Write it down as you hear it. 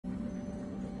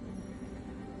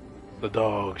The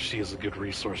dog, she is a good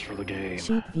resource for the game.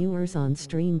 Sheep viewers on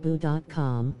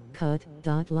streamboo.com,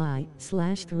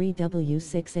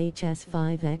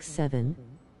 cut.ly/3w6hs5x7.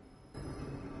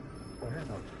 Where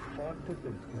the fuck did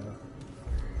this go?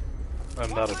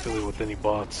 I'm not affiliated with any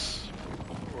bots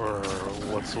or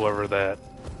whatsoever that,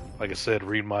 like I said,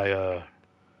 read my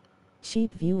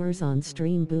Sheep viewers on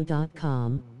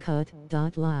streamboo.com, not affiliated with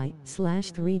that. So, oh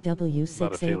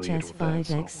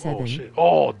cut.ly/3w6hs5x7. shit.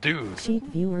 Oh dude. Sheep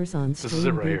viewers on This is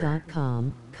it right here.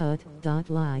 streamboo.com,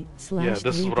 Yeah,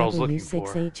 this is what I was looking for.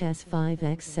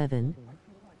 cut.ly/3w6hs5x7.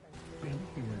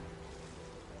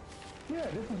 Yeah,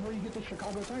 this is where you get the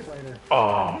Chicago typewriter.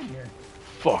 Oh,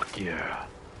 fuck yeah.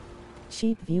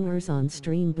 Sheep viewers on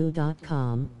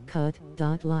streamboo.com,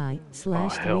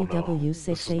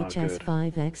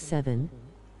 cut.ly/3w6hs5x7.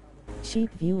 Sheep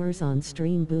viewers on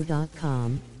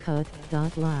streamboo.com,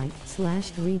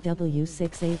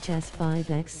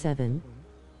 cut.ly/3w6hs5x7.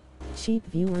 Sheep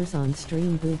viewers on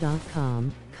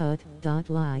streamboo.com,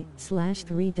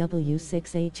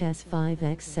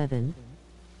 cut.ly/3w6hs5x7.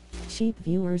 Sheep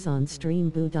viewers on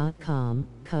streamboo.com,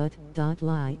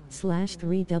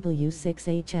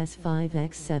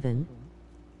 cut.ly/3w6hs5x7.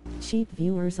 Sheep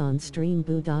viewers on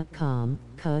streamboo.com,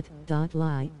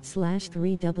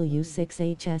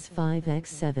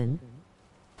 cut.ly/3w6hs5x7.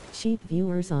 Sheep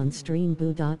viewers on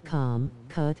streamboo.com,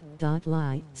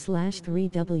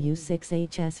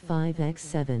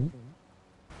 cut.ly/3w6hs5x7.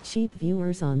 Sheep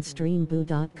viewers on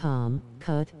streamboo.com,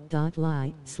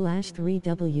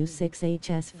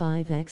 cut.ly/3w6hs5x7.